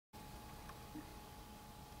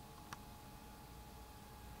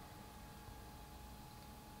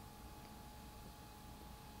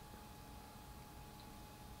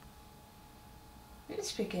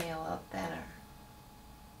to be getting a little thinner.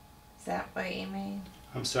 Is that what you mean?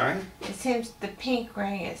 I'm sorry? It seems the pink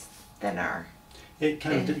ring is thinner. It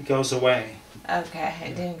kind of goes away. Okay,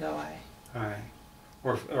 it didn't go away. All right.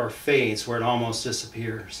 Or fades where it almost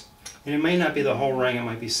disappears. And it may not be the whole ring, it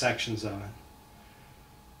might be sections of it.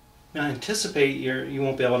 Now anticipate you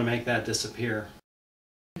won't be able to make that disappear.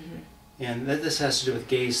 And this has to do with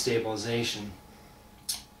gaze stabilization.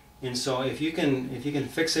 And so if you can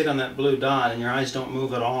fixate on that blue dot and your eyes don't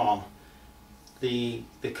move at all, the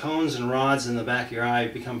cones and rods in the back of your eye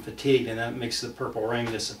become fatigued, and that makes the purple ring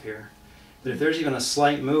disappear. But if there's even a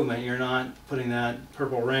slight movement, you're not putting that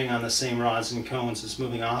purple ring on the same rods and cones. It's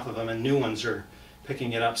moving off of them, and new ones are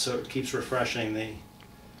picking it up, so it keeps refreshing the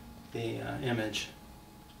image.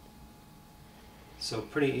 So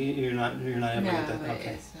you're not able to get that.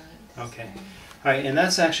 Okay. It's not. Okay. All right, and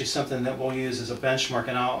that's actually something that we'll use as a benchmark,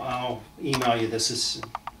 and I'll email you this.